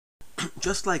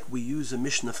Just like we use a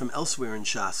Mishnah from elsewhere in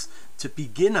Shas to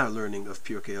begin our learning of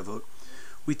Pirkei Avot,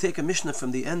 we take a Mishnah from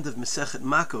the end of Masechet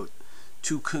Makot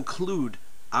to conclude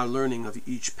our learning of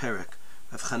each perek.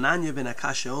 Rav Chananya ben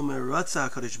Akasha Omer,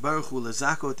 Ratza HaKadosh Baruch Hu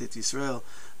lezakot et Yisrael,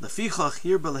 lefichach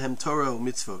hirba lehem Torah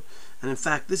u'mitzvot. And in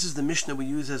fact, this is the Mishnah we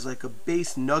use as like a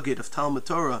base nugget of Talmud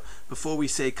Torah before we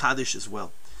say Kaddish as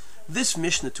well. This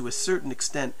Mishnah, to a certain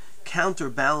extent,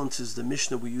 counterbalances the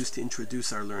Mishnah we use to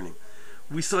introduce our learning.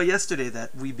 We saw yesterday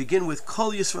that we begin with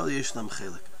Kol Yisrael Yesh Lam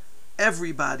Chelek.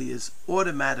 Everybody is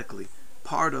automatically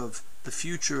part of the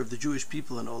future of the Jewish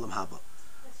people in Olam Haba.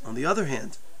 On the other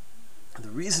hand, the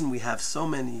reason we have so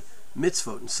many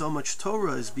mitzvot and so much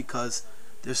Torah is because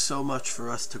there's so much for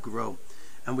us to grow,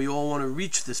 and we all want to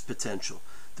reach this potential.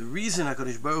 The reason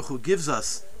HaKadosh Baruch Hu gives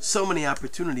us so many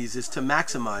opportunities is to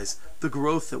maximize the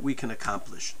growth that we can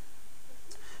accomplish.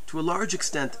 To a large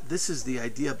extent, this is the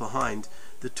idea behind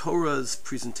the Torah's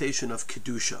presentation of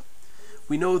Kedusha.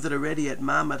 We know that already at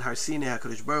Ma'amad Har Sinai,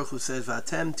 HaKadosh Baruch Hu says,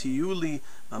 V'atem tiyuli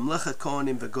mamlechet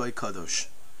kohanim v'goy kadosh.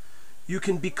 You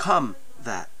can become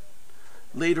that.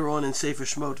 Later on in Sefer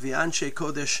Shemot, V'anshe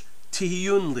kodesh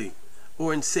tihiyun li,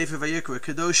 or in Sefer Vayikra,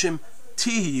 Kedoshim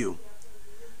tihiyu.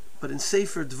 But in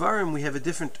Sefer Dvarim, we have a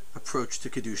different approach to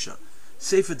Kedusha.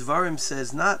 Sefer Dvarim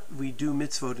says not we do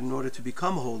mitzvot in order to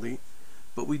become holy,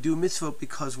 but we do mitzvot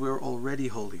because we're already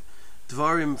holy.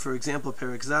 Dvarim, for example,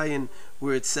 Perek Zayin,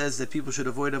 where it says that people should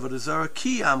avoid Avodah Zarah,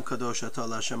 Ki am kadosh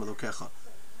ata Hashem Elokecha.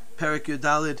 Perek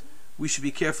Yudalid, we should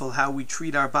be careful how we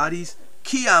treat our bodies,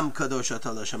 Ki am kadosh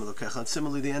ata Hashem Elokecha. And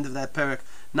similarly, the end of that Perek,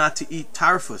 not to eat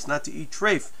tarfus, not to eat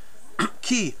treif,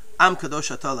 Ki am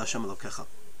kadosh ata Hashem Elokecha.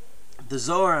 The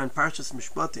Zohar on Parshas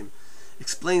Mishpatim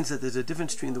explains that there's a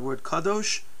difference between the word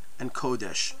kadosh and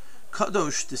kodesh.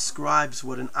 Kadosh describes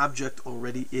what an object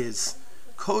already is.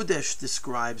 Kodesh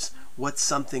describes what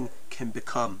something can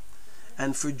become.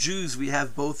 And for Jews, we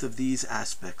have both of these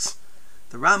aspects.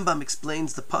 The Rambam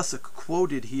explains the pasuk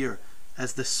quoted here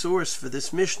as the source for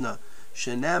this Mishnah,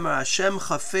 Shenemar Hashem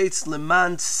chafetz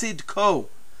leman tzidko.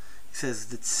 He says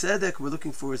the tzedek we're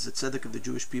looking for is the tzedek of the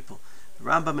Jewish people. The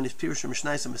Rambam in his Pirush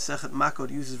Mishnayos and Masechet Makot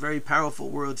uses very powerful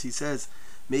words. He says,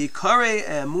 Meikare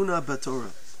e'emuna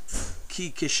b'Torah.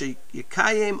 Ki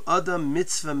kishayikayim adam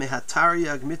mitzvah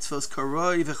mehatariag mitzvos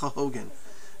karoi v'chahogen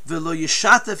v'lo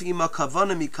yishatef ima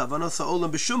kavana mi kavanos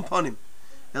ha'olam b'shum panim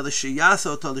el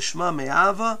sheyasa ota lishma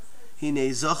me'ava hine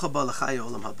zocha ba l'chaya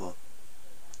olam haba.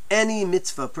 Any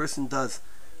mitzvah a person does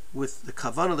with the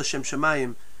kavana l'shem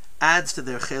shemayim adds to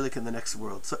their chelik in the next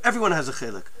world. So everyone has a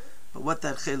chelik, but what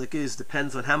that chelik is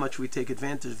depends on how much we take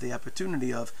advantage of the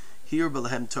opportunity of hir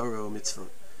b'lehem Torah or mitzvot.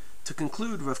 To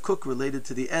conclude, Rav Kook related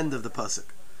to the end of the pasuk,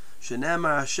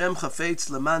 Shenemar Hashem chafetz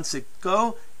leman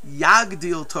tzidko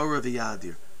yagdil Torah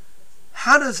v'yadir.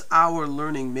 How does our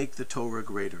learning make the Torah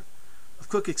greater? Rav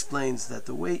Kook explains that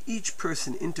the way each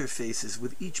person interfaces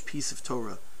with each piece of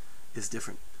Torah is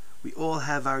different. We all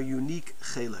have our unique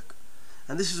chelek.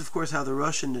 And this is of course how the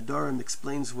Rosh in Nedarim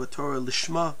explains what Torah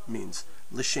lishma means,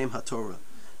 l'shem haTorah.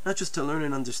 Not just to learn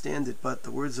and understand it, but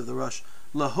the words of the Rosh,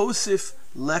 lahosif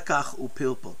lekach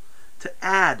upilpel, to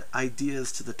add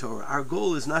ideas to the Torah. Our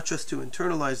goal is not just to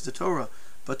internalize the Torah,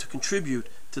 but to contribute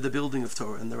to the building of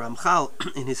Torah. And the Ramchal,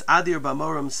 in his Adir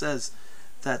B'Amoram, says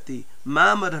that the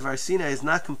Ma'amad of Har Sinai is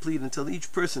not complete until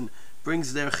each person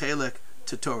brings their chelek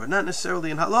to Torah. Not necessarily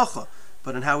in halacha,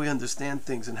 but in how we understand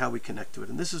things and how we connect to it.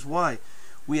 And this is why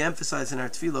we emphasize in our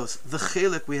tefillos the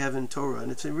chelek we have in Torah.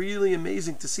 And it's really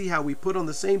amazing to see how we put on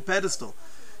the same pedestal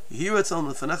that's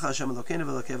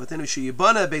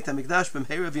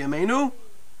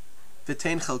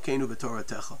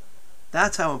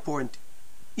how important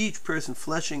each person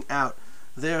fleshing out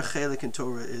their chelik in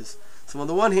Torah is. So on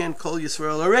the one hand, Kol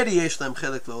Yisrael already yesh lam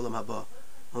chelik le'olam haba.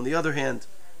 On the other hand,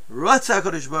 Ratza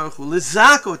HaKadosh Baruch Hu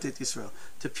lezakot et Yisrael,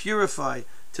 to purify,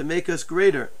 to make us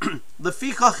greater.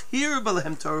 Lefichach hirba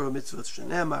lehem Torah mitzvot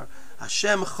shenemar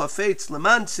Hashem chafetz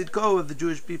leman tzidko of the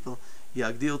Jewish people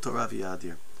yagdil Torah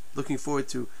v'yadir. Looking forward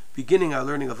to beginning our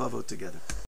learning of Avot together.